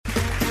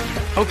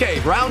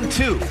Okay, round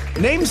two.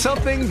 Name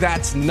something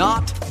that's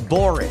not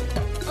boring.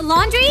 A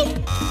laundry?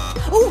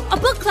 Ooh, a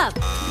book club.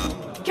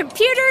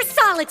 Computer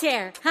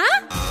solitaire,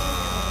 huh?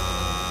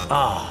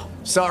 Ah,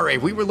 sorry,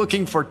 we were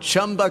looking for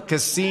Chumba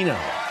Casino.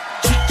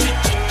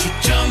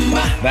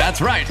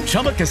 That's right,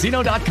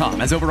 ChumbaCasino.com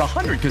has over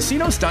 100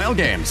 casino-style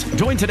games.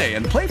 Join today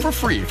and play for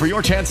free for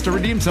your chance to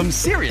redeem some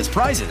serious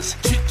prizes.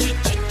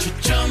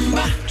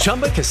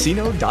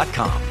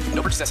 ChumbaCasino.com.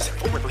 No purchase necessary.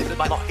 Void where prohibited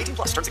by law. 18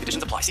 plus terms and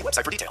conditions apply. See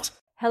website for details.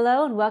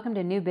 Hello and welcome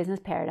to New Business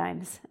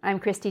Paradigms. I'm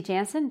Kristy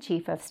Jansen,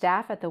 Chief of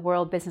Staff at the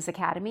World Business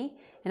Academy,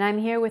 and I'm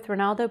here with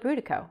Rinaldo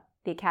Brutoco,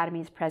 the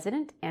Academy's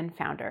president and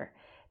founder.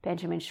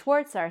 Benjamin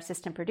Schwartz, our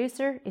assistant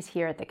producer, is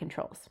here at the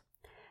controls.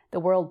 The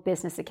World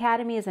Business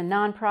Academy is a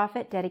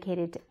nonprofit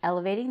dedicated to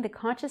elevating the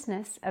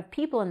consciousness of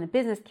people in the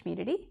business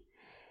community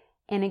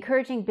and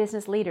encouraging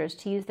business leaders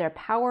to use their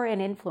power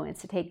and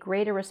influence to take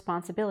greater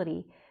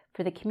responsibility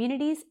for the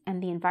communities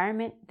and the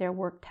environment their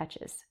work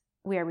touches.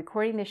 We are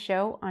recording this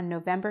show on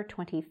November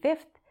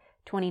 25th,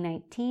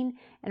 2019.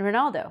 And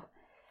Rinaldo,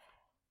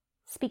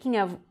 speaking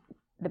of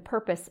the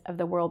purpose of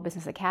the World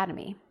Business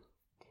Academy,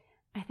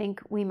 I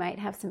think we might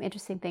have some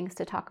interesting things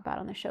to talk about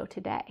on the show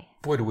today.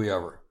 Boy, do we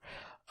ever.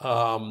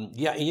 Well,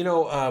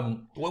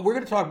 we're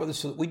going to talk about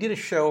this. We did a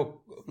show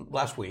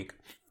last week.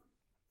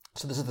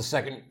 So this is the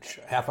second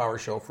half-hour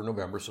show for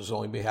November, so it'll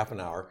only be half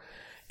an hour.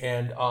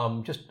 And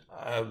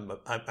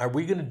are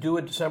we going to do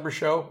a December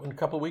show in a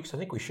couple of weeks? I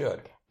think we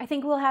should. I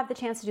think we'll have the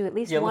chance to do at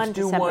least one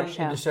December show. Yeah, let's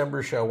do one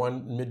December show,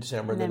 one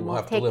mid-December, and then we'll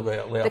have to live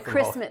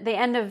the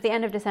end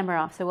of December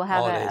off. So we'll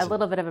have a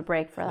little bit of a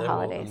break for the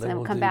holidays, and then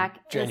we'll come back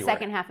in the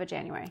second half of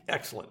January.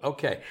 Excellent.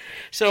 Okay.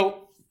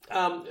 So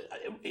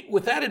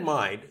with that in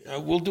mind,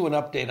 we'll do an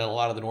update on a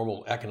lot of the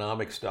normal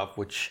economic stuff,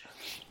 which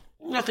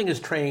nothing has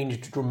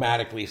changed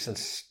dramatically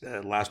since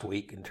last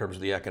week in terms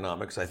of the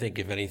economics. I think,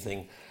 if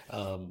anything,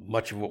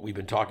 much of what we've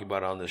been talking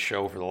about on this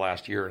show for the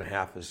last year and a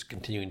half is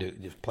continuing to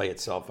just play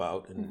itself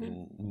out,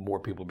 and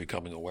more people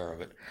becoming aware of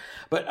it.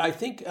 But I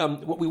think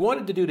what we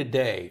wanted to do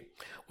today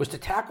was to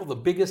tackle the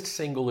biggest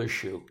single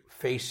issue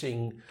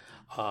facing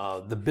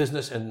the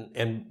business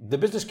and the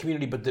business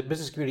community, but the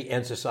business community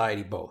and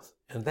society both.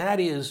 And that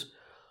is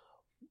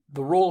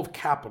the role of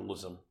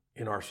capitalism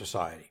in our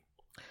society.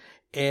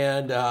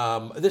 And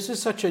this is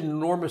such an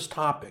enormous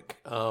topic,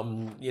 that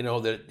I'm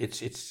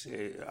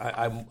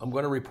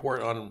going to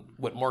report on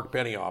what Marc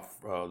Benioff,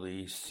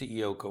 the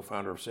CEO,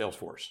 co-founder of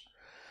Salesforce,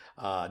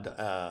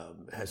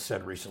 has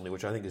said recently,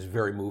 which I think is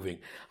very moving.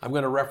 I'm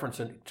going to reference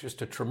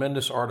just a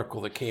tremendous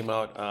article that came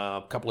out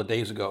a couple of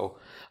days ago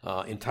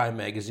in Time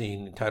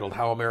magazine entitled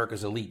 "How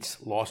America's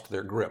Elites Lost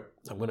Their Grip."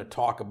 I'm going to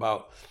talk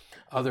about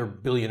other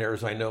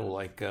billionaires I know,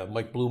 like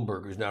Mike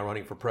Bloomberg, who's now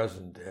running for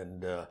president,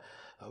 and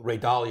Ray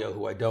Dalio,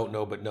 who I don't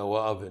know but know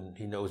of, and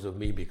he knows of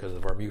me because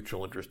of our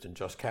mutual interest in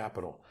Just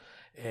Capital,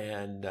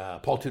 and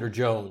Paul Tudor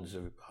Jones,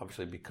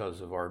 obviously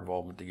because of our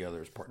involvement together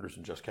as partners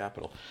in Just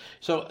Capital.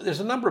 So there's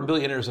a number of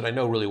billionaires that I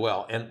know really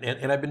well,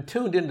 and I've been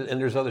tuned into, and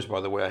there's others,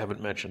 by the way, I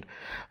haven't mentioned.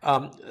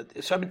 So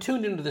I've been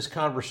tuned into this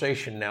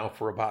conversation now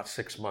for about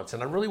 6 months,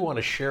 and I really want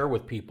to share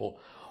with people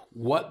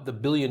what the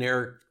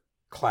billionaire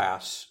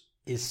class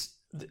is,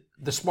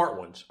 the smart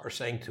ones are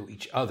saying to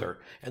each other,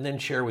 and then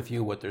share with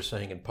you what they're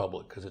saying in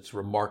public, because it's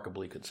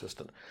remarkably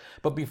consistent.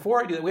 But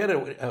before I do that, we had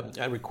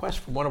a request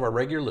from one of our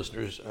regular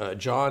listeners,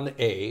 John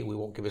A., we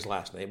won't give his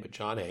last name, but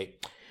John A.,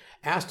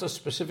 asked us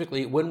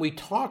specifically, when we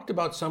talked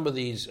about some of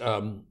these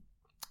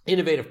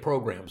innovative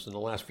programs in the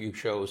last few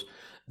shows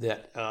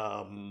that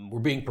were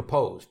being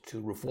proposed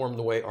to reform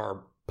the way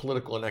our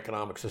political and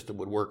economic system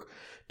would work,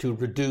 to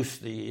reduce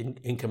the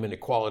income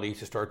inequality,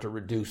 to start to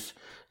reduce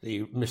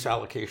the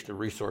misallocation of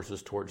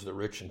resources towards the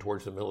rich and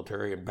towards the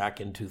military, and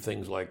back into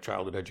things like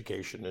childhood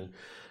education and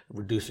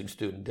reducing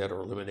student debt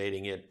or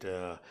eliminating it,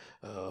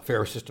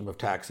 fair system of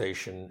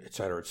taxation, et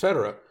cetera, et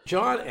cetera.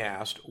 John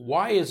asked,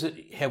 why is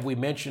it, have we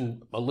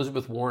mentioned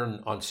Elizabeth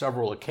Warren on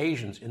several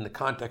occasions in the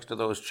context of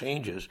those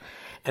changes,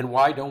 and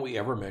why don't we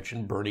ever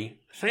mention Bernie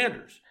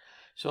Sanders?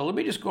 So let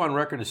me just go on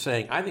record as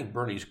saying, I think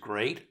Bernie's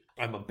great.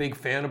 I'm a big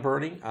fan of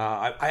Bernie.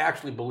 I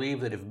actually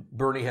believe that if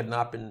Bernie had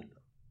not been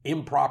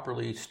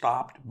improperly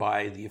stopped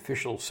by the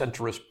official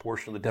centrist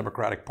portion of the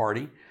Democratic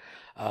Party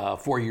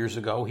 4 years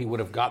ago, he would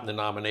have gotten the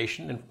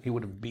nomination, and he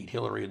would have beat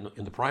Hillary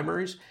in the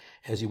primaries,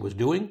 as he was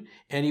doing,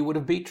 and he would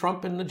have beat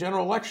Trump in the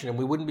general election, and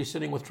we wouldn't be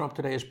sitting with Trump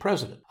today as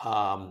president.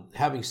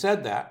 Having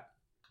said that,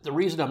 the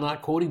reason I'm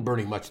not quoting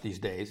Bernie much these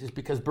days is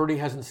because Bernie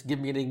hasn't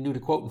given me anything new to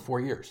quote in 4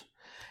 years.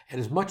 And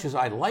as much as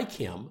I like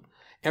him,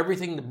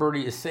 everything that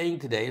Bernie is saying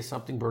today is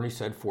something Bernie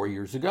said 4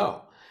 years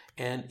ago.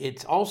 And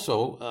it's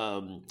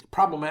also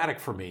problematic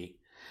for me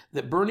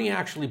that Bernie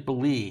actually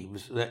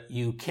believes that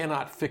you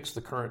cannot fix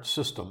the current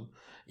system.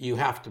 You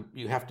have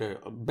to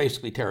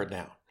basically tear it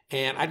down.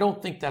 And I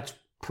don't think that's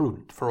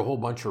prudent for a whole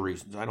bunch of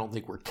reasons. I don't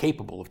think we're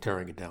capable of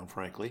tearing it down,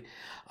 frankly.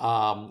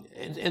 And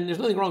there's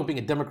nothing wrong with being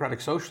a democratic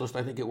socialist.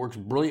 I think it works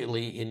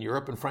brilliantly in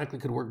Europe and frankly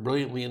could work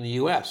brilliantly in the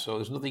U.S. So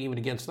there's nothing even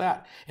against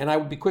that. And I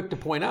would be quick to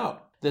point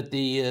out that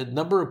the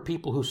number of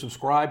people who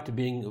subscribe to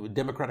being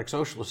democratic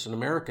socialists in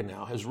America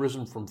now has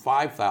risen from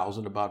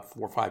 5,000 about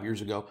 4 or 5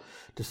 years ago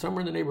to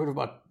somewhere in the neighborhood of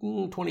about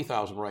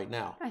 20,000 right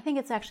now. I think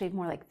it's actually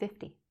more like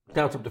 50.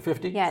 Now it's up to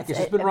 50? Yeah,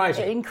 it's been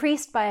rising. It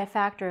increased by a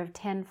factor of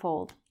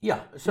tenfold.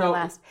 Yeah. So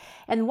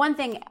And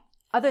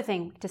other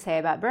thing to say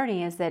about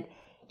Bernie is that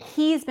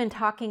he's been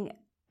talking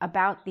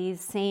about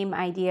these same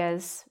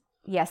ideas.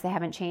 Yes, they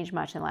haven't changed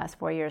much in the last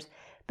 4 years,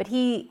 but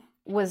he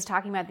was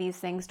talking about these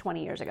things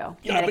 20 years ago,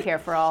 Medicare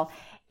for all.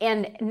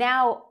 And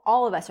now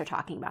all of us are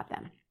talking about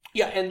them.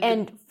 Yeah,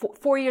 and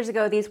 4 years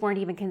ago, these weren't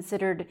even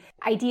considered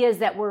ideas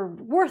that were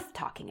worth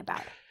talking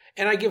about.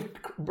 And I give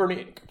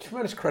Bernie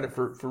tremendous credit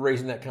for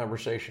raising that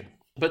conversation.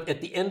 But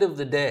at the end of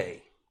the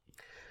day,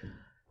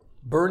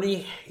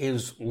 Bernie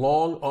is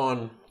long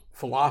on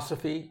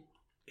philosophy.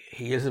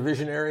 He is a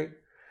visionary.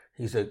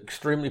 He's an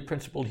extremely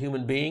principled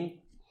human being,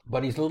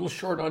 but he's a little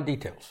short on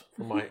details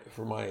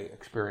from my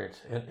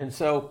experience. And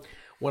so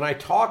when I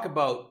talk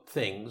about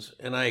things,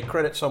 and I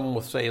credit someone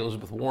with, say,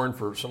 Elizabeth Warren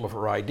for some of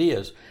her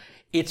ideas,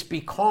 it's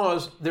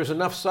because there's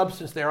enough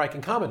substance there I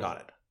can comment on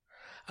it.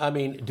 I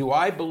mean, do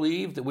I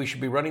believe that we should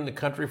be running the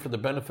country for the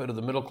benefit of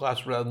the middle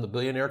class rather than the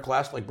billionaire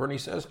class, like Bernie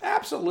says?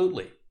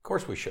 Absolutely. Of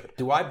course we should.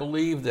 Do I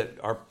believe that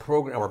our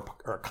program,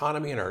 our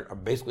economy, and our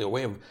basically a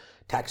way of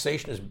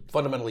taxation is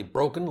fundamentally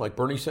broken, like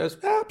Bernie says?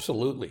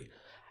 Absolutely.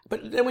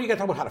 But then when you got to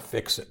talk about how to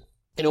fix it,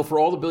 you know, for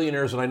all the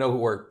billionaires that I know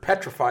who are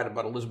petrified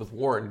about Elizabeth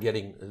Warren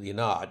getting the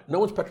nod, no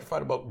one's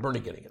petrified about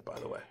Bernie getting it, by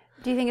the way.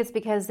 Do you think it's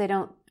because they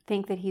don't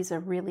think that he's a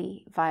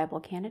really viable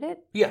candidate?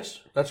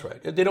 Yes, that's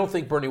right. They don't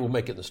think Bernie will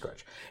make it in the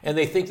stretch. And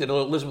they think that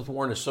Elizabeth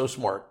Warren is so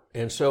smart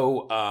and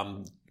so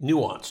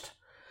nuanced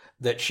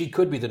that she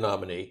could be the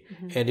nominee.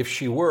 Mm-hmm. And if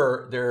she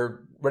were,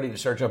 they're ready to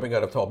start jumping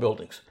out of tall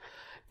buildings.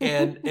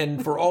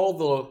 And for all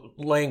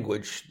the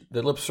language,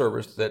 the lip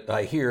service that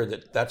I hear,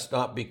 that's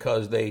not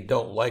because they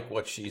don't like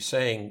what she's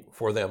saying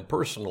for them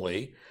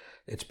personally.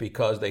 It's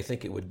because they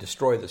think it would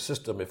destroy the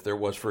system if there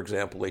was, for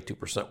example, a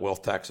 2%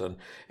 wealth tax on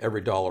every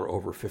dollar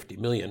over $50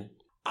 million.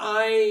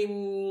 I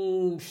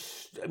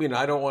mean,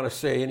 I don't want to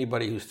say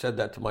anybody who said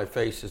that to my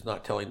face is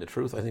not telling the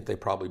truth. I think they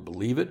probably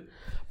believe it.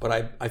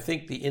 But I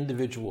think the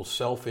individual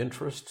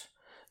self-interest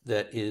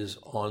that is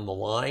on the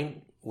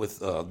line with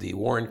the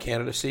Warren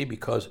candidacy,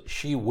 because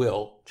she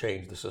will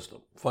change the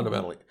system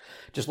fundamentally,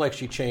 just like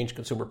she changed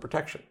consumer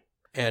protection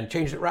and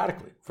changed it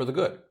radically for the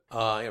good.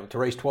 To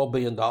raise $12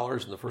 billion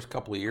in the first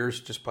couple of years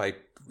just by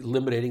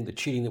eliminating the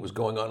cheating that was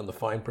going on in the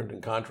fine print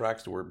and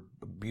contracts that were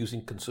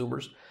abusing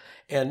consumers.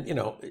 And, you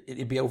know,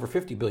 it'd be over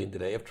 $50 billion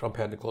today if Trump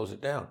had to close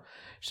it down.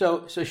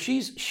 So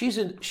she's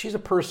a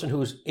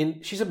person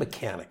she's a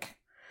mechanic.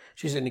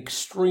 She's an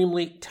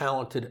extremely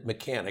talented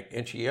mechanic,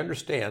 and she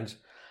understands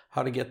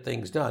how to get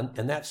things done.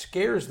 And that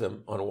scares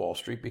them on Wall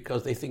Street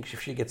because they think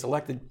if she gets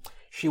elected,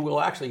 she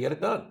will actually get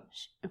it done.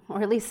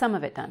 Or at least some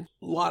of it done.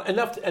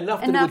 Enough that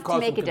it would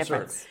cause them concern.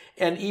 Difference.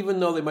 And even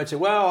though they might say,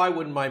 well, I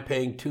wouldn't mind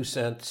paying 2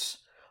 cents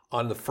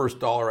on the first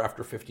dollar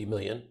after 50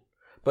 million,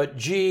 but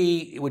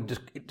gee, it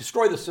would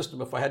destroy the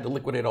system if I had to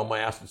liquidate all my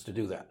assets to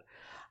do that.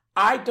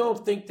 I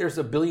don't think there's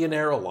a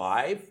billionaire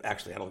alive.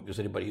 Actually, I don't think there's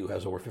anybody who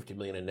has over 50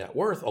 million in net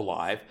worth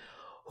alive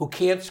who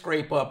can't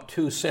scrape up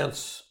 2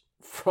 cents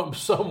from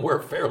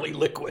somewhere fairly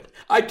liquid.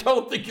 I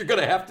don't think you're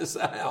going to have to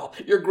sell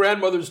your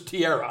grandmother's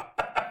tiara.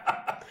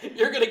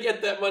 You're going to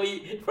get that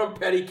money from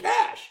petty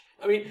cash.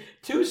 I mean,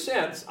 2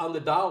 cents on the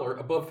dollar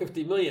above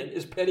 50 million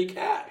is petty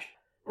cash.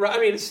 Right? I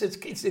mean,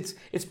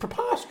 it's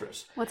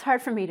preposterous. Well, it's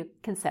hard for me to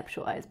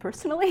conceptualize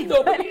personally.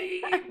 No, but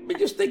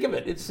just think of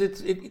it.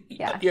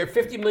 You're at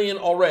 50 million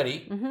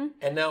already, mm-hmm.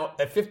 and now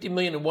at 50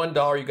 million and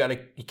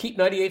 $1, you keep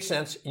 98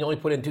 cents, and you only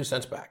put in 2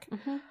 cents back.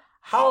 Mm-hmm.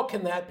 How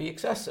can that be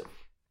excessive?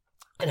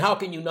 And how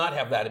can you not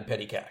have that in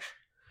petty cash?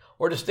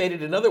 Or to state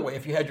it another way,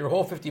 if you had your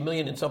whole 50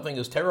 million in something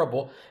as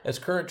terrible as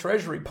current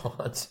treasury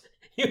bonds,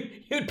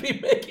 you'd be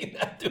making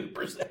that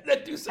 2%,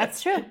 that 2 cents.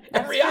 That's true.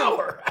 Every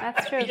hour.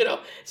 That's true. You know,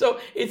 so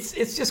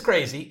it's just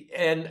crazy,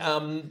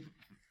 and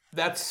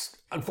that's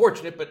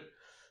unfortunate. But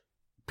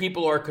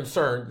people are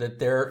concerned that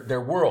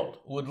their world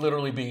would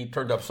literally be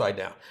turned upside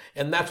down,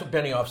 and that's what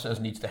Benioff says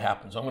needs to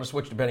happen. So I'm going to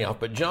switch to Benioff.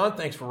 But John,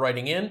 thanks for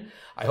writing in.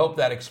 I hope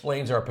that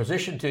explains our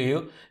position to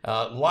you.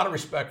 A lot of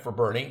respect for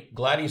Bernie.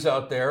 Glad he's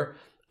out there.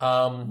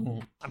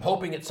 I'm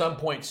hoping at some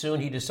point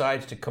soon he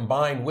decides to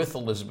combine with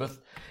Elizabeth,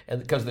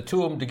 and because the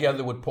two of them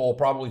together would poll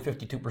probably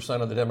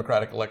 52% of the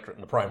Democratic electorate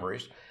in the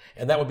primaries.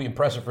 And that would be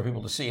impressive for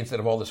people to see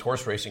instead of all this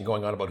horse racing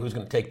going on about who's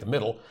going to take the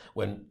middle,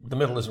 when the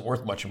middle isn't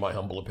worth much in my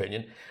humble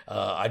opinion.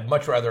 I'd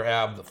much rather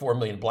have the 4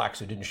 million blacks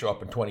who didn't show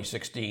up in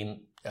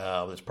 2016.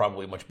 That's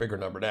probably a much bigger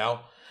number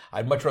now.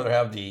 I'd much rather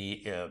have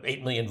the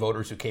 8 million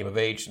voters who came of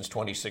age since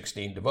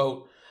 2016 to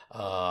vote.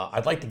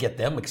 I'd like to get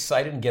them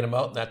excited and get them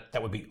out, and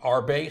that would be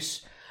our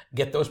base.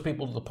 Get those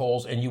people to the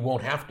polls, and you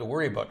won't have to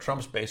worry about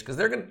Trump's base, because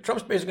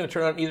Trump's base is going to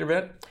turn out in either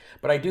event.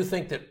 But I do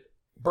think that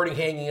Bernie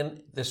hanging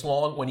in this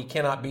long when he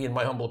cannot be, in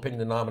my humble opinion,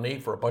 the nominee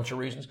for a bunch of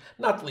reasons,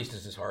 not the least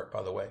is his heart,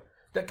 by the way.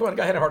 Come on,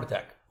 the guy had a heart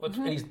attack.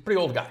 And he's a pretty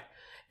old guy.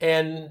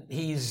 And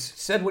he's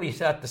said what he's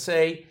had to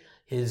say.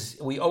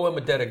 We owe him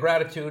a debt of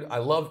gratitude. I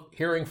love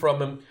hearing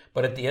from him,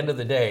 but at the end of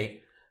the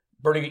day,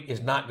 Bernie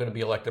is not going to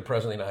be elected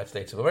president of the United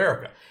States of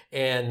America.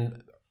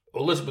 And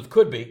Elizabeth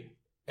could be.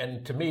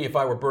 And to me, if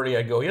I were Bernie,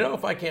 I'd go,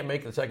 if I can't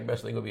make it, the second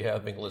best thing would be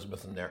having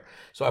Elizabeth in there.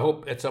 So I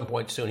hope at some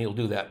point soon he'll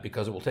do that,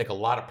 because it will take a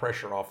lot of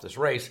pressure off this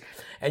race.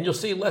 And you'll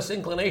see less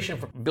inclination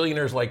for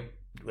billionaires like,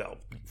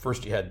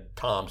 first you had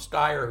Tom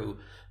Steyer, who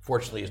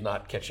fortunately is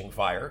not catching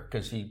fire,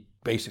 because he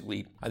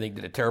basically, I think,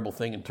 did a terrible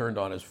thing and turned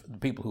on the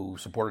people who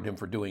supported him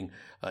for doing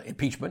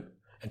impeachment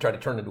and tried to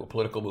turn it into a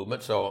political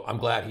movement. So I'm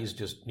glad he's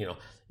just,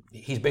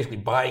 he's basically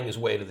buying his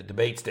way to the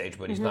debate stage,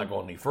 but he's not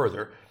going any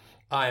further.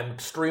 I'm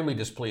extremely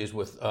displeased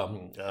with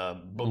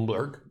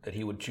Bloomberg that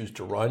he would choose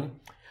to run.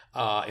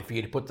 If he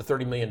had put the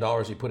 $30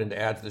 million he put into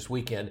ads this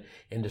weekend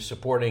into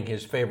supporting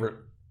his favorite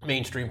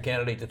mainstream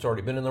candidate that's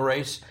already been in the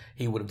race,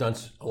 he would have done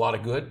a lot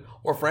of good.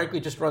 Or frankly,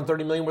 just run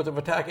 $30 million worth of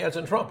attack ads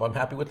on Trump. I'm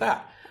happy with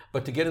that.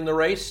 But to get in the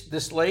race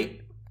this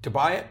late, to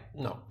buy it,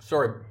 no.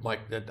 Sorry, Mike.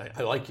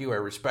 I like you. I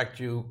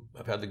respect you.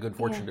 I've had the good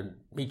fortune to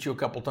meet you a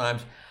couple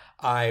times.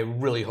 I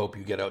really hope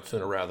you get out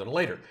sooner rather than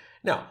later.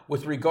 Now,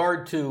 with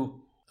regard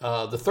to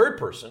the third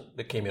person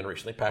that came in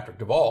recently, Patrick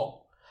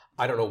Duvall,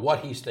 I don't know what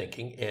he's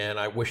thinking, and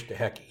I wish to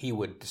heck he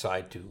would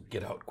decide to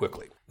get out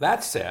quickly.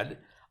 That said,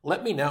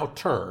 let me now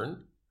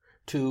turn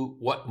to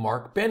what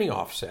Marc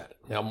Benioff said.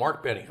 Now,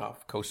 Marc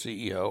Benioff,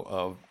 co-CEO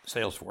of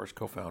Salesforce,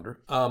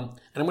 co-founder, and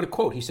I'm going to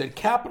quote, he said,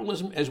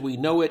 "Capitalism as we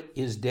know it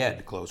is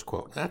dead," close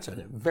quote. That's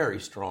a very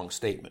strong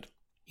statement.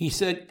 He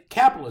said,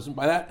 capitalism,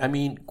 by that I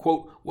mean,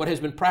 quote, "what has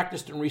been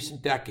practiced in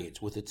recent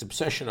decades with its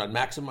obsession on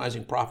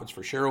maximizing profits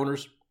for share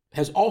owners,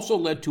 has also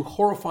led to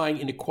horrifying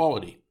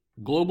inequality.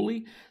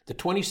 Globally, the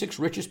 26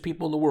 richest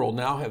people in the world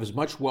now have as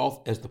much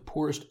wealth as the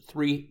poorest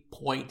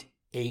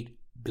 3.8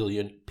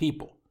 billion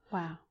people."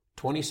 Wow.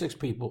 26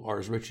 people are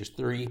as rich as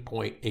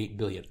 3.8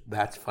 billion.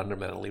 That's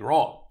fundamentally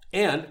wrong.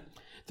 And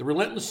the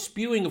relentless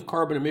spewing of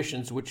carbon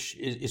emissions, which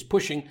is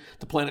pushing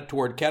the planet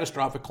toward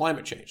catastrophic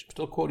climate change. I'm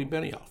still quoting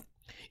Benioff.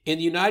 In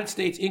the United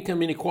States,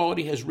 income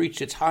inequality has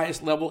reached its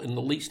highest level in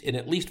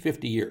at least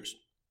 50 years.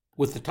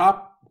 With the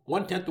top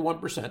 1/10 to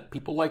 1%,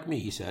 people like me,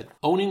 he said,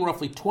 owning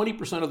roughly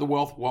 20% of the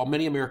wealth, while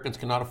many Americans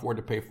cannot afford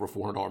to pay for a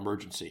 $400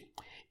 emergency.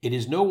 It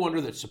is no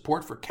wonder that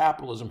support for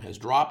capitalism has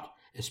dropped,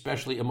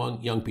 especially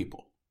among young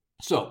people.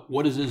 So,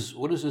 what is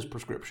his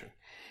prescription?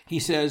 He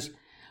says,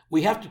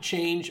 we have to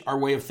change our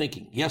way of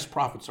thinking. Yes,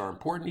 profits are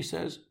important, he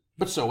says,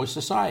 but so is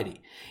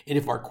society. And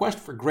if our quest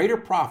for greater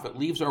profit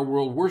leaves our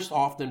world worse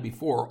off than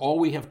before, all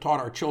we have taught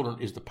our children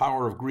is the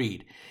power of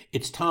greed.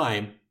 It's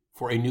time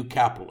for a new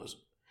capitalism.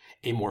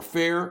 A more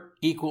fair,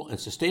 equal, and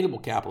sustainable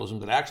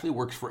capitalism that actually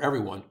works for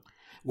everyone,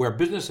 where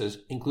businesses,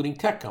 including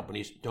tech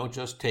companies, don't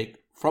just take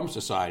from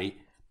society,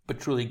 but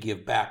truly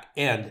give back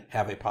and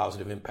have a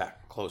positive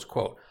impact, close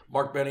quote.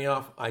 Marc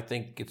Benioff, I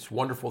think it's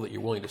wonderful that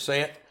you're willing to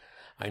say it.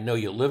 I know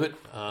you live it.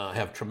 I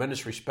have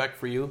tremendous respect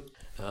for you.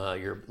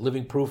 You're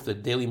living proof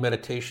that daily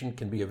meditation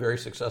can be a very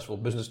successful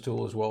business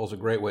tool, as well as a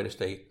great way to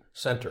stay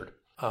centered.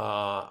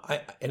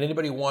 And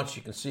anybody who wants,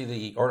 you can see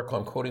the article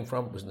I'm quoting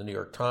from. It was in the New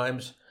York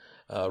Times.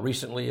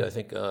 Recently, I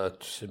think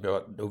about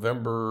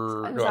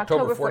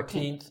October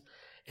 14th.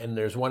 And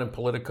there's one in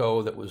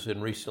Politico that was in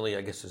recently,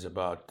 I guess is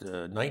about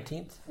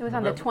 19th. It was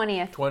on the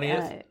 20th.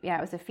 20th?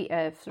 Yeah, it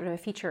was sort of a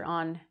feature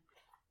on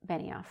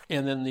Benioff.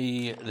 And then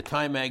the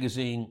Time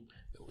magazine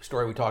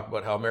story, we talked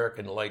about how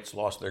American elites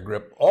lost their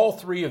grip. All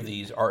three of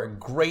these are a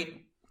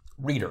great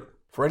reader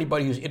for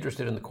anybody who's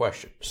interested in the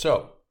question.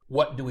 So,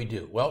 what do we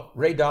do? Well,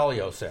 Ray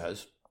Dalio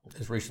says,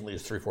 as recently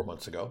as 3-4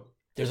 months ago,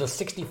 there's a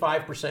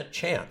 65%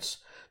 chance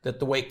that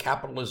the way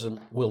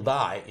capitalism will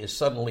die is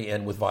suddenly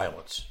end with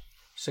violence.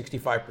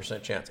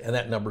 65% chance, and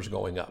that number's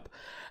going up.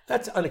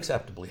 That's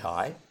unacceptably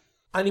high.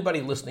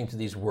 Anybody listening to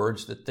these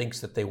words that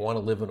thinks that they want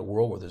to live in a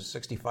world where there's a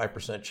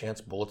 65%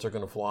 chance bullets are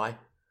going to fly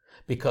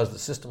because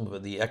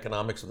the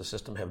economics of the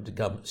system have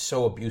become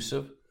so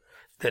abusive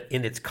that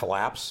in its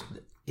collapse,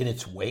 in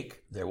its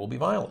wake, there will be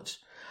violence.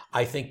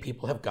 I think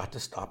people have got to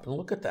stop and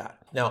look at that.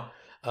 Now,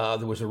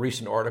 there was a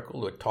recent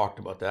article that talked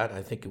about that.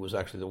 I think it was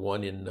actually the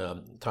one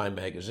in Time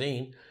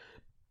magazine.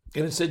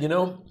 And it said,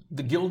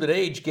 the Gilded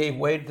Age gave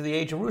way to the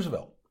age of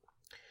Roosevelt,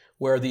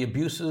 where the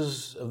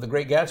abuses of the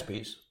Great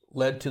Gatsby's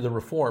led to the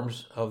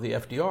reforms of the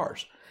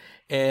FDRs.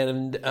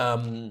 And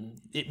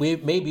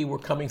maybe we're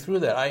coming through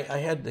that. I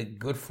had the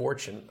good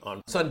fortune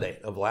on Sunday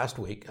of last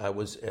week.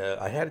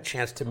 I had a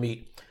chance to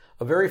meet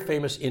a very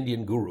famous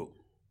Indian guru.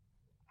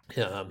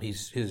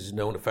 He's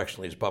known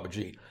affectionately as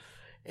Babaji.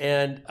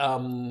 And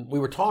we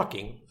were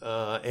talking,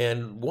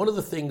 and one of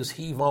the things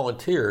he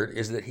volunteered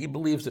is that he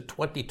believes that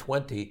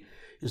 2020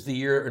 is the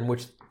year in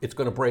which it's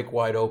going to break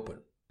wide open.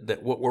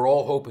 That what we're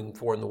all hoping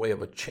for in the way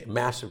of a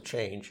massive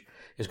change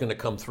is going to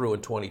come through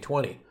in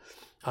 2020.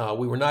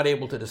 We were not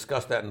able to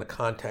discuss that in the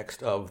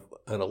context of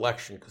an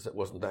election because it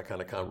wasn't that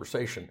kind of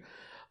conversation.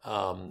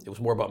 It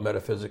was more about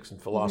metaphysics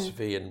and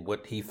philosophy and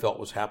what he felt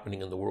was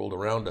happening in the world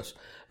around us.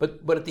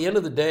 But at the end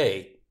of the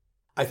day,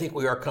 I think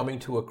we are coming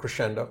to a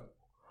crescendo.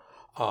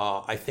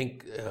 I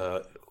think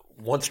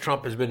once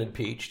Trump has been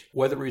impeached,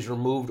 whether he's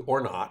removed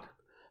or not,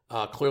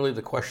 clearly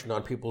the question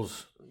on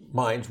people's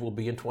minds will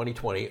be in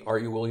 2020, are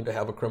you willing to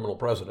have a criminal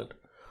president?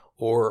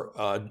 Or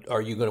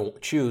are you going to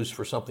choose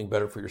for something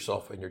better for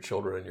yourself and your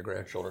children and your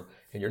grandchildren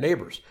and your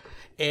neighbors?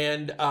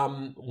 And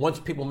once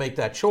people make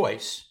that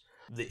choice,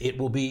 it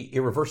will be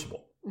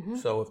irreversible. Mm-hmm.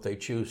 So if they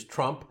choose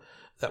Trump,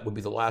 that would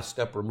be the last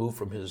step removed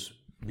from his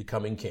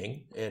becoming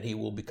king, and he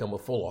will become a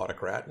full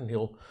autocrat, and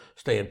he'll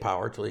stay in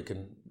power till he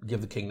can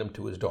give the kingdom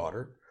to his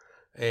daughter.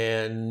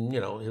 And,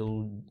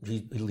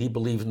 he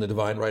believes in the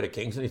divine right of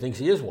kings, and he thinks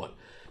he is one.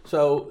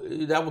 So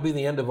that will be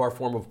the end of our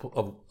form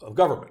of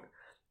government.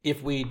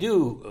 If we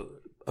do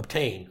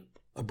obtain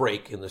a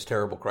break in this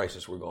terrible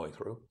crisis we're going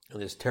through,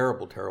 and this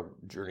terrible, terrible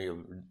journey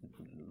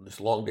this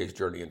long day's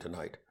journey into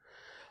night,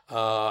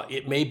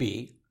 it may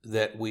be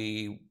that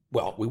we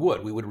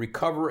would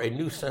recover a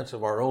new sense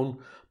of our own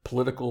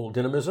political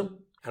dynamism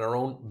and our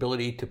own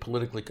ability to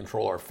politically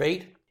control our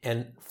fate.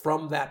 And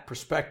from that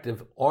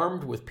perspective,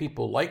 armed with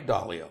people like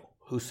Delano,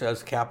 who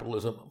says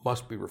capitalism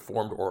must be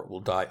reformed or it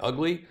will die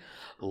ugly,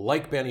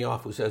 like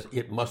Benioff, who says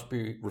it must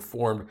be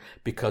reformed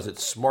because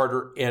it's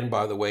smarter, and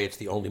by the way, it's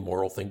the only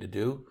moral thing to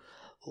do,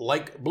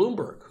 like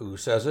Bloomberg, who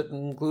says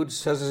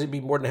he'd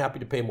be more than happy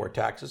to pay more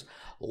taxes,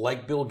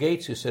 like Bill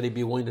Gates, who said he'd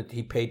be willing to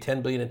pay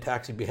 $10 billion in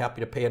tax, he'd be happy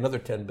to pay another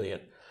 $10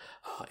 billion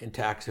in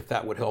tax if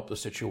that would help the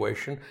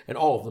situation. And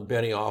all of them,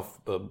 Benioff,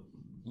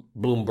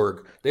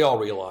 Bloomberg, they all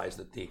realize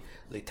that the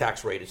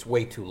tax rate is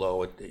way too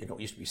low. It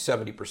used to be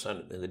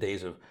 70% in the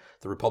days of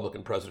the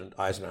Republican President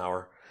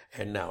Eisenhower,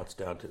 and now it's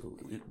down to,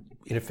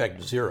 in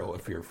effect, zero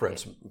if you're Fred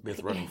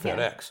Smith running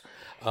FedEx.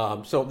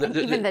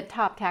 Even the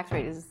top tax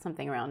rate is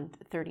something around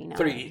 39.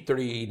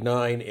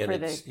 39,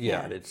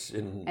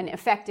 and an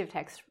effective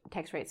tax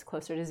rate's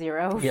closer to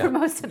zero for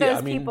most of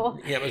those people.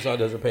 Amazon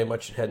doesn't pay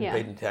much; hadn't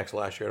paid in tax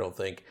last year, I don't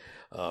think.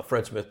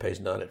 Fred Smith pays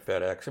none at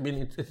FedEx. I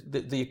mean,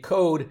 the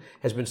code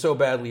has been so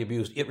badly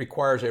abused; it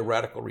requires a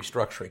radical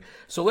restructuring.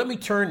 So let me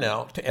turn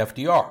now to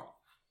FDR,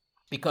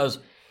 because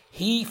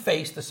he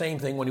faced the same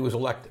thing when he was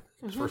elected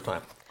his first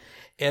time.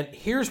 And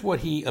here's what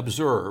he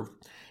observed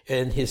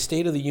in his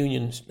State of the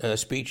Union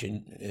speech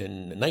in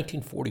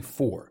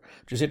 1944,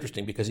 which is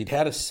interesting because he'd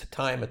had a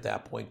time at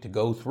that point to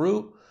go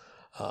through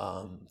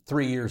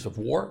 3 years of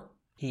war.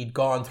 He'd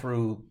gone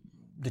through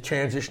the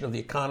transition of the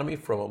economy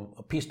from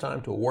a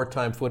peacetime to a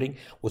wartime footing,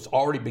 was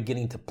already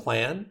beginning to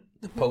plan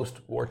the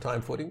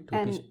post-wartime footing.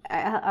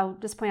 I'll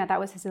just point out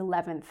that was his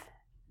 11th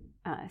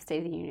State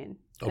of the Union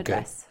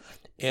address.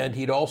 And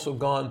he'd also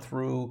gone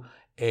through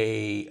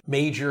a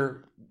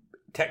major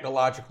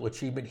technological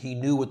achievement. He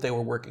knew what they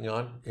were working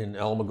on in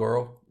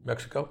Alamogordo,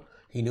 Mexico.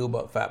 He knew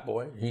about Fat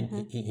Boy.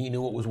 He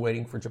knew what was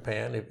waiting for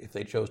Japan if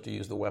they chose to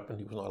use the weapon.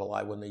 He was not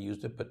alive when they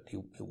used it, but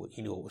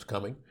he knew it was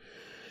coming.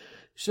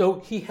 So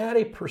he had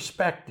a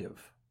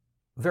perspective.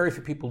 Very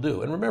few people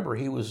do. And remember,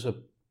 he was a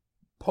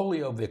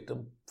polio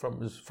victim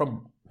from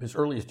his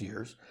earliest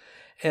years,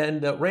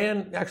 and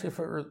ran actually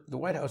for the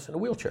White House in a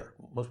wheelchair.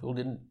 Most people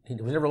didn't. He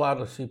was never allowed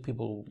to see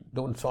people.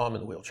 No one saw him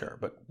in the wheelchair,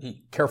 but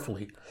he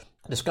carefully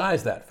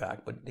disguised that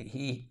fact. But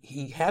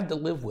he had to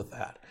live with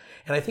that,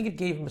 and I think it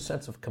gave him a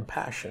sense of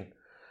compassion,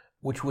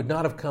 which would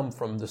not have come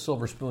from the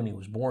silver spoon he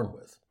was born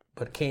with,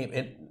 but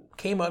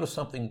came out of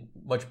something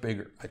much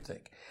bigger, I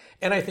think,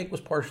 and I think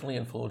was partially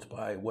influenced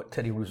by what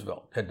Teddy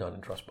Roosevelt had done in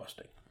trust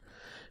busting.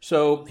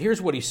 So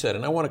here's what he said,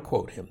 and I want to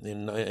quote him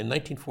in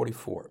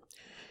 1944.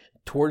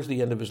 Towards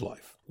the end of his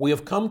life, we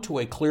have come to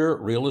a clear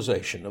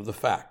realization of the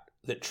fact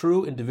that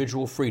true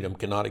individual freedom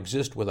cannot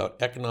exist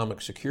without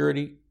economic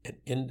security and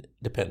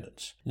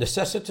independence.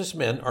 Necessitous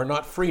men are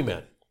not free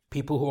men.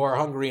 People who are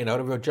hungry and out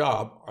of a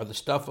job are the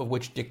stuff of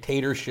which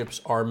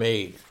dictatorships are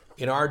made.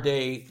 In our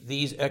day,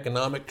 these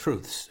economic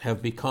truths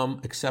have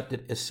become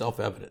accepted as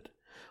self-evident.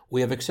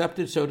 We have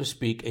accepted, so to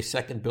speak, a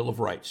second Bill of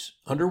Rights,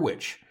 under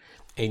which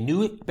a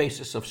new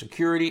basis of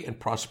security and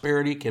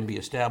prosperity can be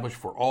established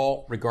for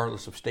all,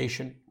 regardless of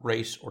station,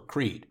 race, or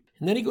creed.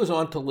 And then he goes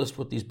on to list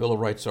what these Bill of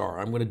Rights are.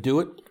 I'm going to do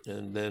it,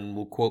 and then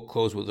we'll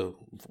close with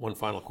one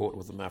final quote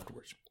with them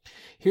afterwards.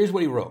 Here's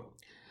what he wrote.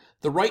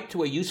 The right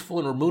to a useful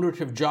and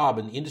remunerative job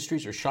in the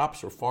industries or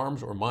shops or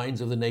farms or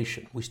mines of the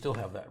nation. We still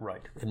have that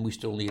right, and we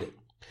still need it.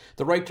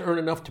 The right to earn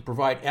enough to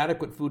provide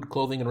adequate food,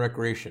 clothing, and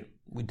recreation.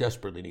 We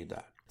desperately need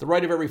that. The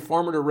right of every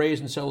farmer to raise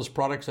and sell his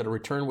products at a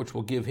return which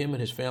will give him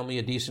and his family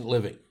a decent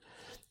living.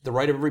 The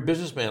right of every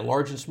businessman,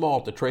 large and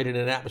small, to trade in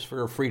an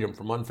atmosphere of freedom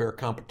from unfair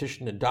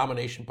competition and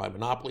domination by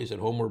monopolies at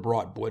home or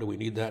abroad. Boy, do we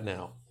need that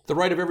now. The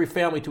right of every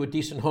family to a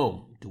decent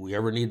home. Do we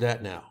ever need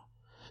that now?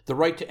 The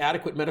right to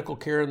adequate medical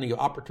care and the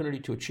opportunity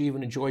to achieve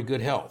and enjoy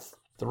good health.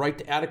 The right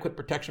to adequate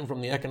protection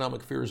from the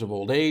economic fears of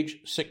old age,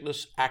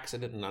 sickness,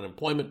 accident, and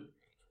unemployment.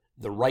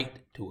 The right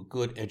to a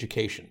good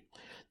education.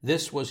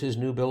 This was his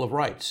new Bill of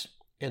Rights.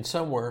 And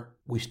somewhere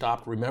we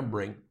stopped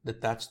remembering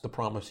that that's the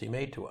promise he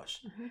made to us.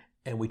 Mm-hmm.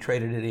 And we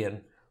traded it in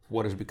for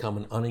what has become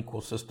an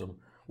unequal system,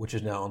 which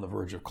is now on the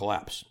verge of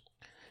collapse.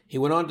 He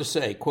went on to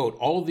say, quote,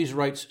 all of these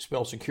rights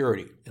spell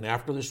security. And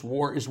after this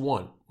war is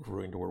won,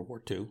 referring to World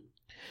War II,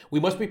 we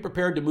must be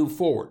prepared to move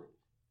forward.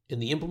 in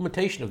the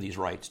implementation of these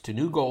rights to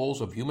new goals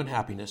of human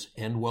happiness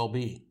and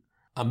well-being.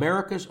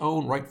 America's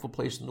own rightful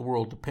place in the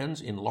world depends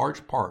in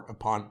large part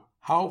upon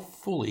how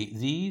fully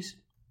these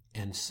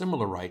and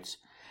similar rights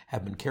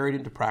have been carried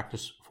into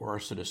practice for our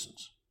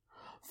citizens.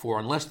 For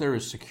unless there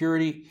is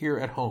security here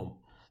at home,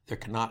 there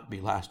cannot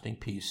be lasting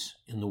peace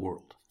in the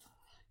world.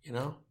 You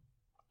know,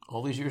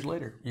 all these years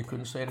later, you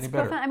couldn't say it any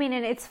better. I mean,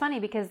 and it's funny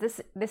because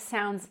this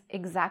sounds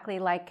exactly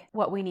like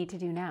what we need to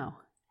do now.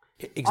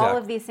 Exactly. All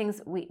of these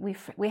things,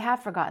 we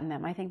have forgotten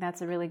them. I think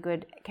that's a really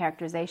good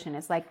characterization.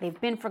 It's like they've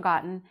been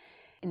forgotten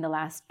in the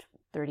last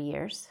 30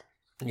 years.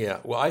 Yeah,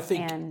 well, I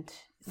think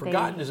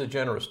forgotten is a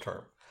generous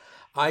term.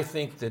 I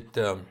think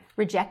that...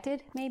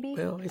 rejected, maybe?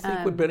 Well, I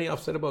think what Benioff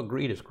said about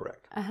greed is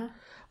correct.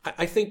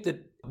 I think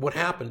that what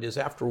happened is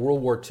after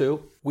World War II,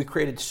 we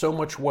created so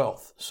much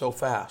wealth so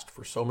fast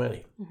for so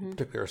many,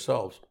 particularly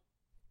ourselves,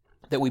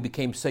 that we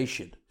became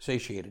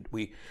satiated.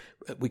 We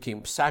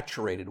became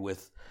saturated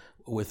with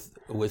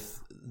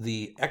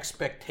the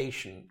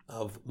expectation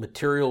of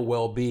material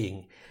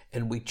well-being,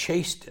 and we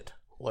chased it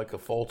like a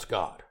false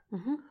god,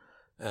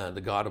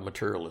 the god of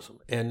materialism.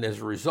 And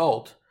as a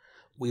result,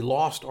 we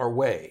lost our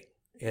way,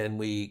 and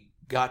we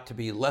got to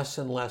be less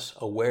and less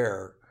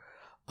aware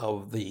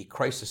of the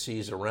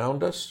crises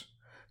around us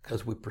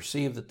because we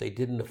perceived that they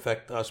didn't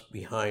affect us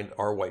behind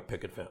our white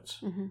picket fence.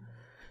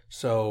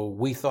 So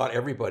we thought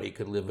everybody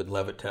could live in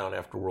Levittown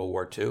after World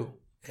War II,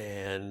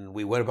 and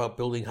we went about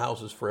building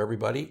houses for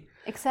everybody.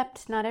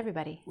 Except not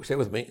everybody. Say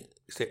with me,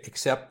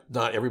 except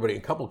not everybody in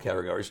a couple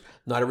categories.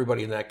 Not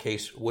everybody in that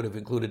case would have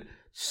included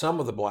some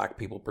of the black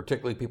people,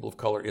 particularly people of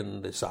color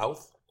in the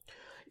South.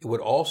 It would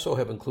also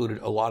have included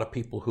a lot of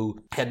people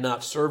who had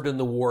not served in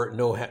the war,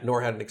 nor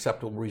had an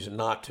acceptable reason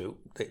not to.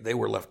 They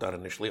were left out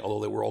initially,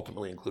 although they were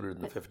ultimately included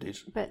in the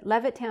 50s. But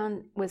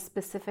Levittown was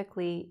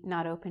specifically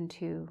not open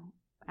to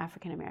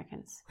African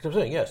Americans. That's what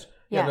I'm saying, yes.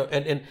 Yeah.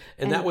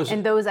 And that was...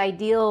 And those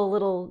ideal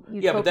little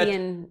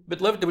utopian... But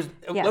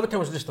Levittown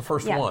was just the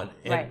first one.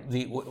 And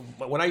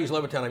right. When I use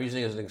Levittown, I'm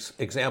using it as an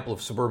example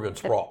of suburban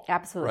sprawl.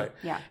 Absolutely, right?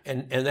 yeah.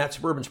 And that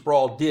suburban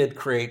sprawl did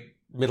create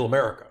middle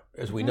America,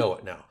 as we know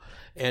it now.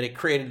 And it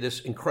created this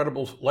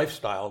incredible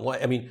lifestyle.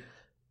 I mean,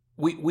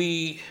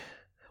 we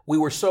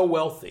were so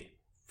wealthy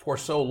for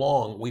so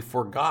long, we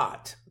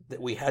forgot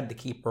that we had to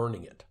keep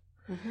earning it.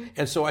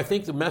 And so I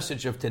think the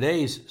message of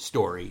today's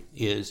story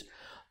is,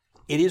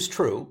 it is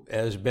true,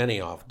 as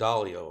Benioff,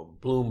 Dalio,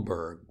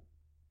 Bloomberg,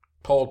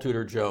 Paul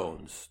Tudor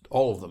Jones,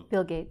 all of them.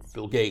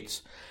 Bill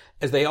Gates,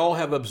 as they all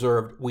have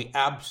observed, we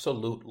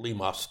absolutely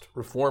must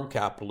reform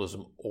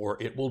capitalism or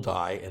it will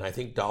die. And I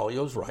think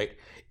Dalio's right,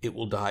 it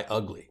will die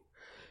ugly.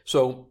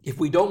 So if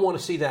we don't want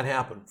to see that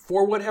happen,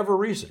 for whatever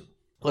reason,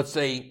 let's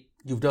say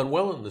you've done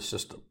well in the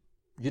system,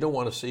 you don't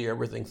want to see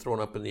everything thrown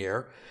up in the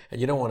air,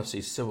 and you don't want to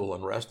see civil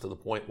unrest to the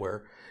point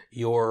where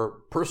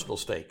your personal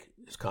stake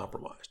is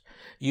compromised.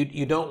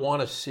 You don't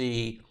want to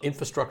see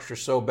infrastructure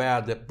so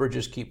bad that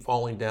bridges keep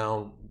falling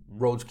down,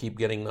 roads keep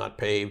getting not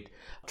paved,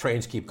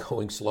 trains keep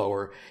going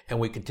slower, and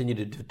we continue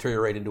to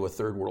deteriorate into a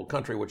third world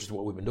country, which is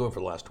what we've been doing for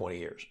the last 20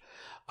 years.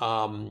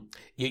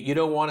 You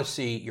don't want to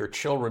see your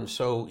children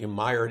so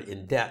mired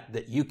in debt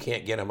that you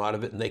can't get them out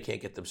of it and they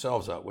can't get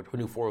themselves out, which is a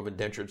new form of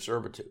indentured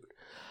servitude.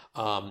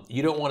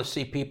 You don't want to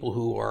see people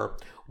who are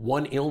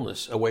one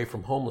illness away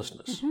from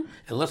homelessness.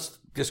 And let's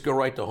just go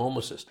right to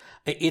homelessness.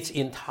 It's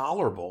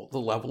intolerable, the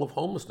level of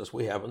homelessness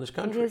we have in this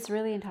country. It is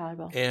really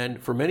intolerable.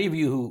 And for many of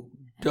you who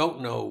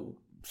don't know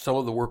some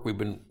of the work we've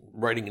been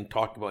writing and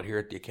talking about here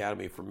at the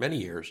Academy for many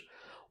years,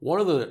 one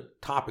of the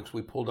topics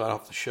we pulled out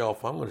off the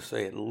shelf, I'm going to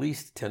say at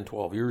least 10,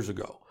 12 years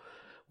ago,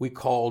 we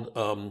called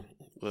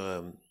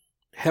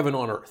Heaven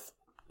on Earth.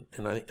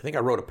 And I think I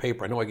wrote a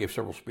paper, I know I gave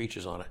several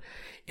speeches on it,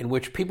 in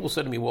which people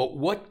said to me, well,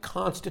 what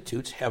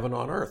constitutes heaven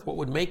on earth? What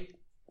would make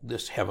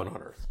this heaven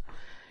on earth?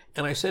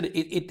 And I said,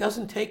 it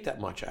doesn't take that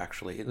much,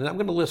 actually. And I'm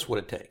going to list what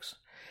it takes.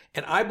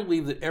 And I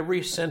believe that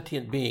every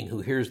sentient being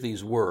who hears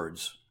these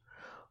words,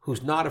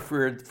 who's not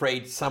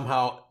afraid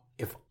somehow,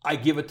 if I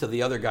give it to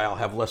the other guy, I'll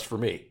have less for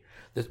me.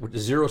 The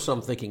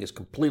zero-sum thinking is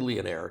completely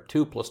in error.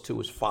 2 + 2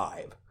 is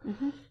 5.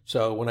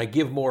 So when I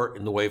give more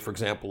in the way, for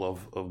example,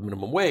 of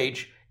minimum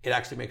wage, it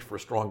actually makes for a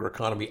stronger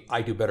economy.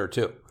 I do better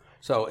too.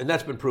 So, and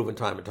that's been proven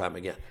time and time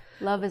again.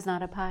 Love is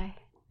not a pie.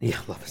 Yeah,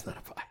 love is not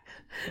a pie.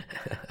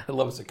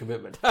 Love is a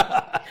commitment.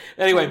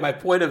 Anyway, my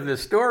point of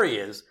this story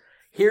is,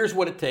 here's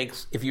what it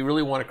takes if you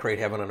really want to create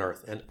heaven on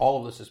earth. And all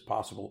of this is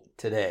possible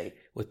today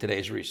with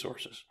today's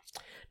resources.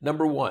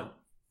 Number one,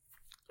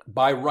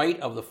 by right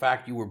of the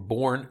fact you were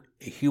born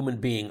a human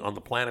being on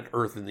the planet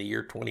Earth in the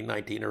year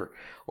 2019 or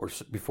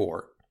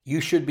before, you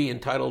should be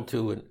entitled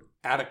to an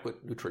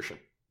adequate nutrition.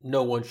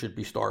 No one should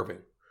be starving,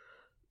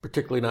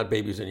 particularly not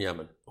babies in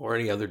Yemen or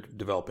any other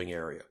developing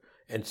area,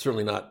 and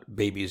certainly not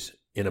babies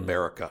in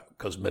America,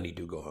 because many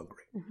do go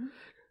hungry.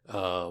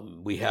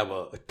 We have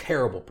a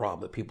terrible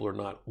problem that people are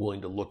not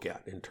willing to look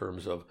at in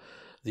terms of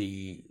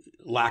the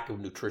lack of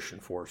nutrition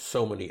for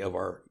so many of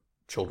our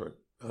children.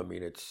 I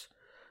mean, it's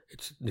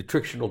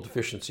nutritional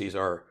deficiencies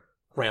are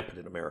rampant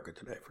in America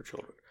today for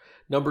children.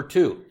 Number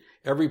two,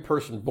 every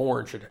person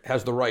born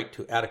has the right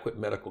to adequate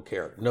medical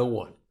care. No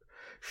one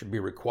should be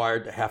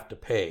required to have to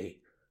pay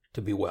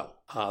to be well.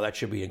 That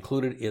should be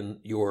included in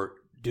your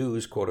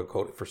dues, quote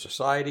unquote, for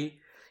society.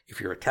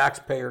 If you're a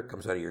taxpayer, it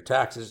comes out of your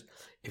taxes.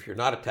 If you're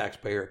not a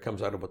taxpayer, it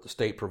comes out of what the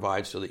state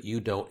provides so that you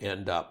don't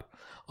end up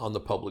on the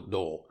public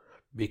dole,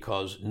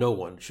 because no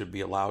one should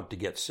be allowed to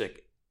get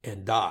sick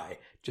and die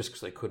just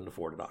because they couldn't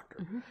afford a doctor.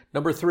 Mm-hmm.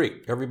 Number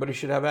three, everybody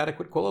should have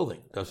adequate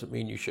clothing. Doesn't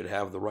mean you should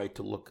have the right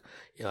to look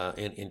in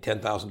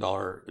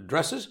 $10,000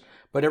 dresses,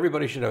 but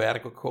everybody should have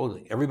adequate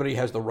clothing. Everybody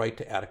has the right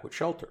to adequate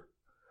shelter.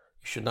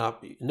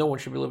 No one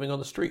should be living on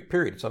the street,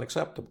 period. It's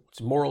unacceptable. It's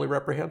morally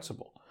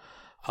reprehensible.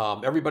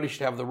 Everybody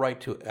should have the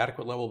right to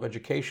adequate level of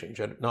education,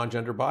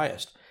 non-gender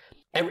biased,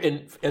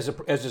 and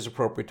as is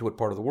appropriate to what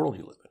part of the world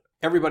you live in.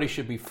 Everybody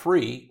should be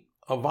free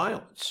of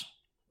violence.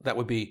 That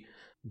would be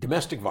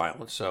domestic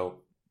violence,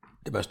 so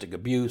domestic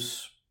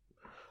abuse.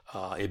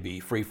 It'd be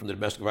free from the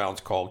domestic violence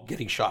called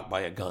getting shot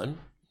by a gun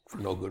for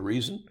no good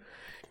reason.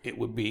 It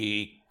would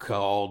be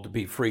called to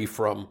be free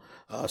from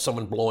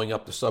someone blowing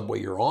up the subway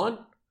you're on.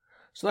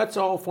 So that's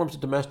all forms of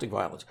domestic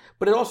violence.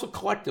 But it also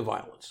collective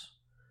violence.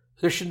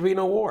 There should be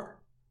no war,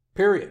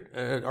 period.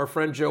 Our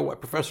friend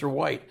Professor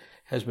White,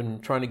 has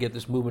been trying to get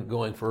this movement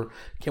going for,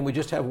 can we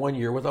just have 1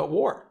 year without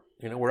war?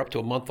 We're up to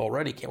a month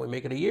already. Can't we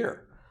make it a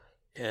year?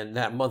 And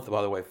that month,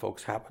 by the way,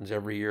 folks, happens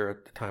every year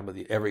at the time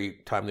every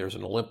time there's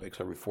an Olympics,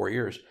 every 4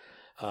 years.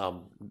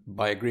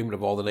 By agreement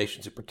of all the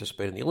nations who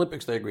participate in the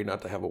Olympics, they agree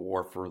not to have a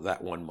war for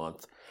that 1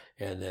 month.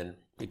 And then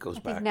it goes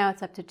back. I think now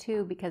it's up to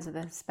 2 because of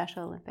the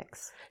Special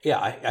Olympics. Yeah,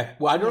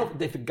 I don't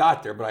know if it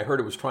got there, but I heard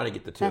it was trying to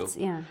get to 2.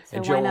 So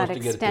and Joe wants to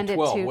get it to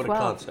 12. What a 12.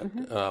 concept.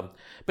 Mm-hmm.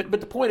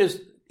 But the point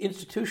is,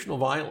 institutional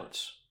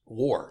violence,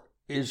 war,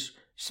 is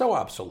so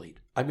obsolete.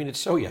 I mean, it's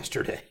so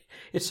yesterday.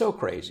 It's so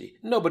crazy.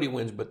 Nobody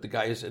wins but the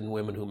guys and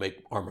women who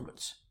make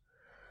armaments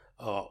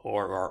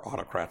or are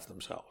autocrats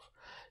themselves.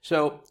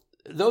 So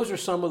those are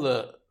some of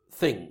the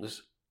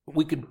things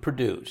we could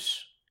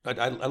produce.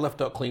 I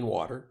left out clean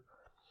water.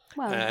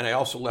 Well, and I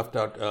also left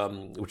out,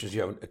 which is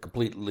you have a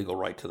complete legal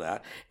right to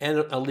that, and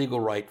a legal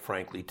right,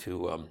 frankly,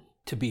 to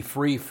be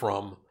free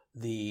from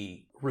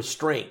the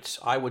restraints.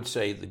 I would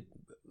say the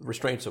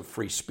restraints of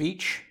free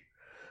speech.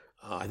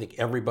 I think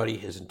everybody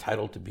is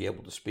entitled to be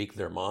able to speak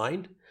their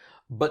mind,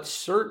 but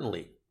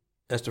certainly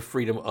as to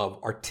freedom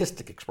of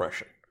artistic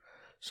expression.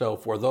 So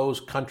for those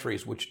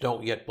countries which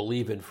don't yet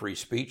believe in free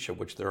speech, of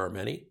which there are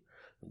many,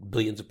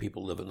 billions of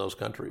people live in those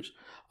countries,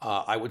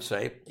 I would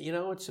say,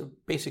 it's a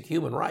basic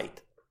human right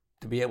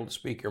to be able to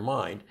speak your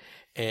mind,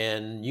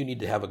 and you need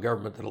to have a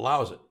government that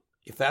allows it.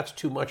 If that's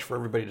too much for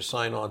everybody to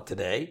sign on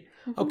today,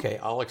 okay,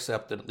 I'll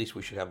accept that at least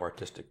we should have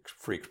artistic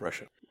free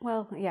expression.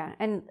 Well, yeah,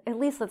 and at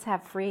least let's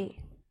have free,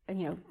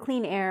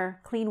 clean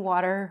air, clean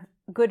water,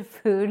 good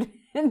food,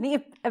 and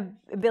the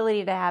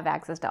ability to have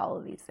access to all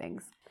of these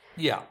things.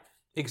 Yeah,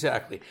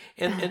 exactly.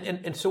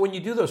 And so when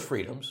you do those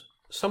freedoms,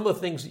 some of the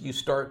things that you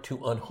start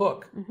to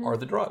unhook are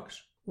the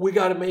drugs. We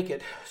got to make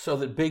it so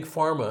that big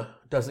pharma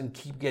doesn't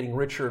keep getting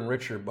richer and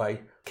richer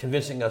by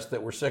convincing us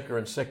that we're sicker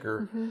and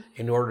sicker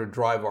in order to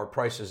drive our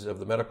prices of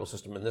the medical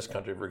system in this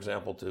country, for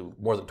example, to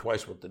more than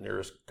twice what the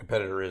nearest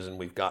competitor is, and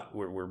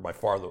we're by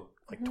far the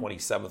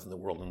 27th in the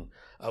world in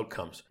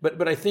outcomes.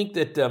 But I think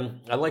that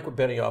I like what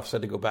Benioff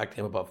said, to go back to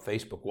him about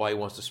Facebook, why he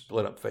wants to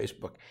split up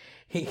Facebook.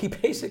 He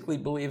basically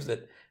believes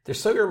that they're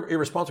so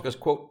irresponsible because,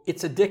 quote,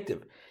 it's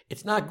addictive.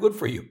 It's not good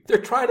for you. They're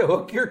trying to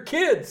hook your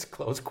kids,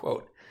 close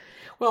quote.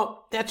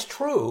 Well, that's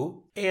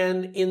true.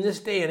 And in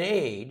this day and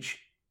age,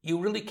 you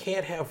really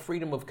can't have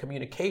freedom of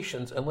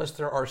communications unless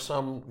there are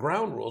some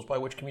ground rules by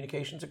which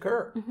communications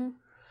occur.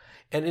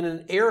 And in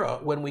an era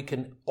when we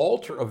can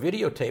alter a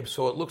videotape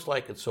so it looks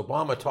like it's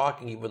Obama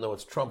talking even though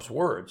it's Trump's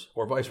words,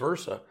 or vice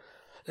versa,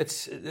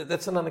 that's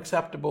an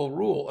unacceptable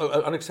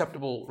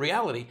unacceptable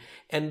reality.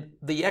 And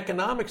the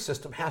economic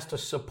system has to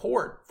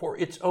support, for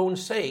its own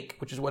sake,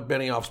 which is what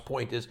Benioff's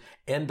point is,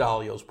 and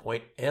Dalio's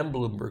point, and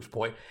Bloomberg's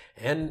point,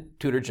 and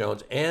Tudor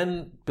Jones,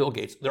 and Bill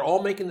Gates. They're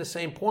all making the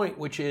same point,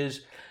 which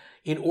is,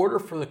 in order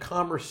for the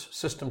commerce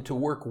system to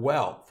work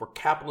well, for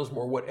capitalism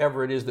or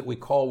whatever it is that we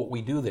call what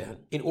we do then,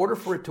 in order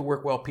for it to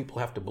work well, people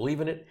have to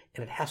believe in it,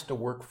 and it has to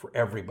work for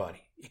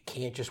everybody. It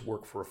can't just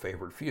work for a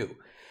favored few.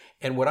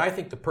 And what I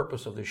think the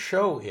purpose of this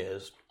show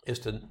is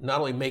to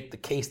not only make the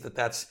case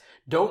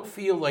don't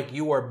feel like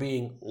you are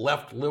being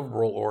left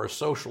liberal or a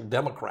social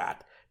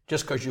democrat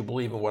just because you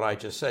believe in what I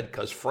just said,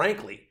 because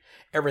frankly,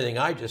 everything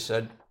I just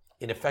said,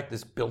 in effect,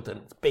 is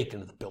baked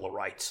into the Bill of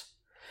Rights.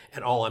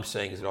 And all I'm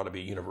saying is it ought to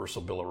be a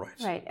universal Bill of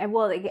Rights. Right.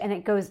 And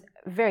it goes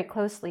very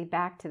closely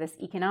back to this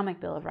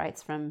economic Bill of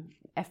Rights from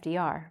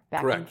FDR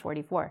back in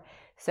 1944.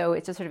 So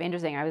it's just sort of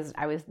interesting. I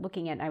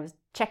was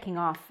checking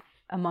off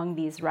among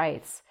these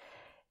rights,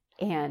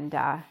 and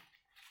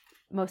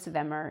most of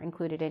them are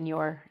included in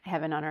your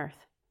heaven on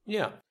earth.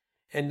 Yeah.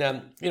 And,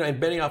 and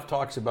Benioff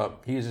talks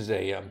about, he uses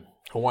a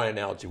Hawaiian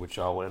analogy, which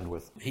I'll end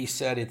with. He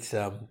said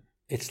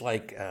it's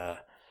like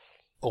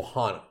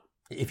Ohana.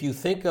 If you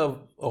think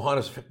of,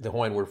 Ohana's the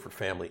Hawaiian word for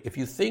family, if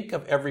you think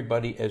of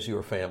everybody as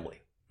your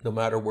family, no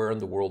matter where in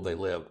the world they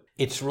live,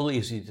 it's really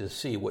easy to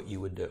see what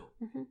you would do.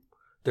 Mm-hmm.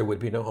 There would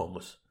be no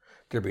homeless.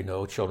 There'd be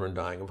no children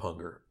dying of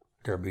hunger.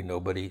 There'd be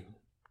nobody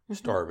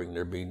starving.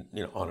 There'd be,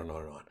 on and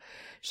on and on.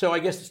 So I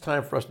guess it's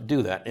time for us to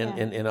do that.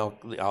 And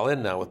I'll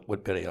end now with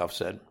what Benioff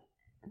said.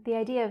 The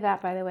idea of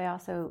that, by the way,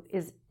 also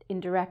is in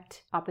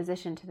direct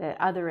opposition to the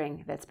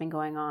othering that's been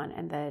going on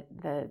and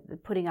the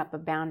putting up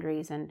of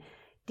boundaries and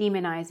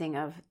demonizing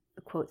of,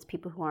 quotes,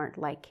 people who aren't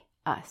like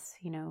us,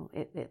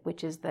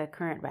 which is the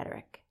current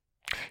rhetoric.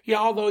 Yeah,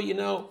 although,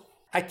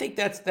 I think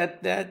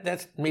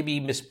that's maybe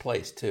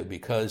misplaced too,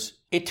 because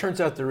it turns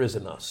out there is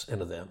an us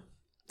and a them.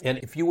 And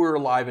if you were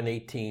alive in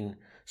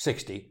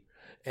 1860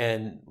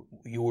 and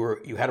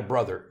you had a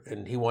brother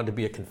and he wanted to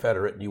be a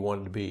Confederate and you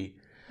wanted to be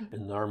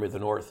in the Army of the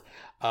North,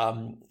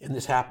 and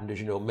this happened, as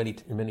you know,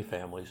 in many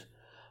families,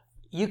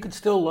 you could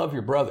still love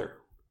your brother,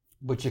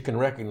 but you can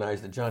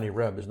recognize that Johnny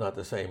Reb is not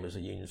the same as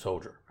a Union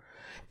soldier.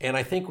 And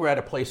I think we're at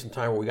a place in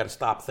time where we got to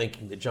stop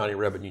thinking that Johnny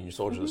Reb and Union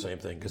soldiers are the same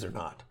thing, because they're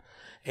not.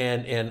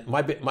 And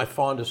my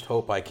fondest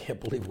hope, I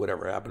can't believe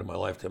whatever happened in my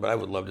lifetime, but I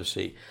would love to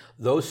see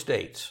those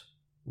states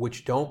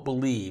which don't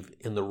believe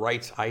in the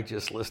rights I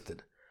just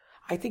listed.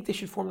 I think they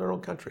should form their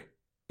own country,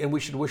 and we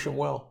should wish them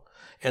well.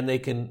 And they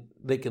can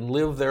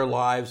live their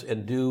lives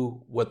and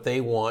do what they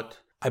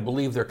want. I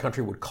believe their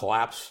country would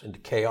collapse into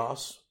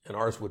chaos, and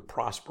ours would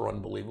prosper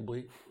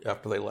unbelievably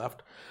after they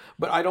left.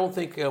 But I don't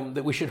think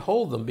that we should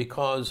hold them,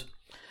 because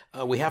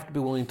we have to be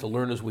willing to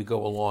learn as we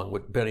go along,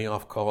 what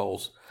Benioff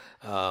calls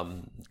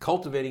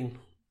cultivating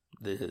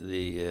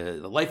the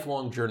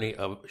lifelong journey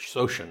of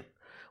Shoshin,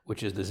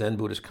 which is the Zen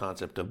Buddhist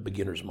concept of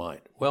beginner's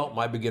mind. Well,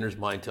 my beginner's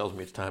mind tells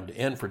me it's time to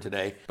end for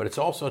today, but it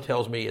also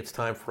tells me it's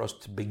time for us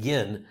to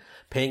begin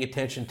paying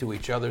attention to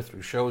each other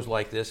through shows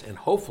like this, and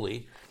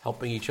hopefully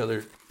helping each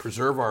other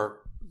preserve our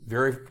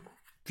very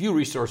few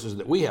resources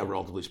that we have,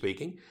 relatively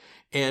speaking,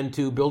 and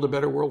to build a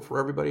better world for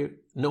everybody,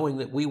 knowing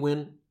that we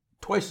win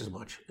twice as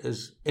much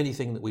as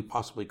anything that we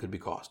possibly could be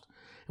cost.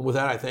 And with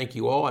that, I thank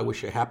you all. I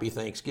wish you a happy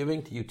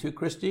Thanksgiving to you too,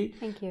 Kristy.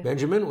 Thank you.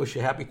 Benjamin, wish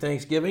you a happy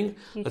Thanksgiving.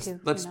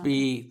 Let's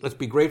be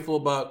grateful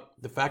about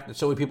the fact that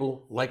so many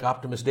people like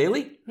Optimist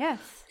Daily. Yes.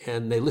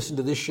 And they listen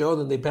to this show,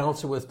 then they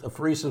balance it with a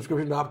free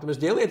subscription to Optimist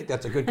Daily. I think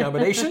that's a good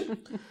combination.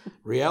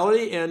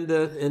 Reality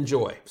and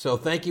joy. So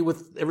thank you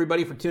with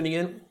everybody for tuning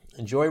in.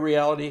 Enjoy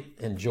reality.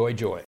 Enjoy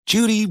joy.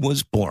 Judy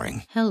was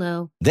boring.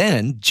 Hello.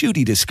 Then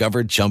Judy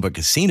discovered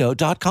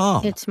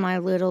ChumbaCasino.com. It's my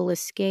little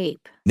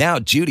escape. Now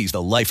Judy's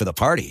the life of the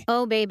party.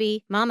 Oh,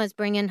 baby, mama's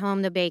bringing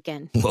home the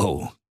bacon.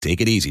 Whoa,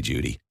 take it easy,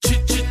 Judy.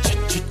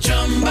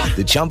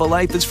 The Chumba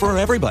life is for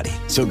everybody.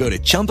 So go to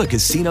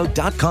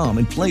ChumbaCasino.com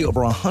and play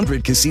over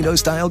 100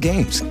 casino-style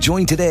games.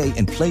 Join today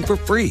and play for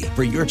free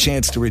for your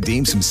chance to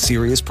redeem some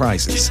serious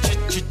prizes.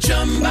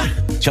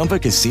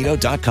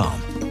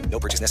 ChumbaCasino.com. No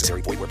purchase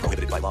necessary. Void where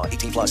prohibited by law.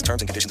 18+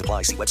 terms and conditions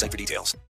apply. See website for details.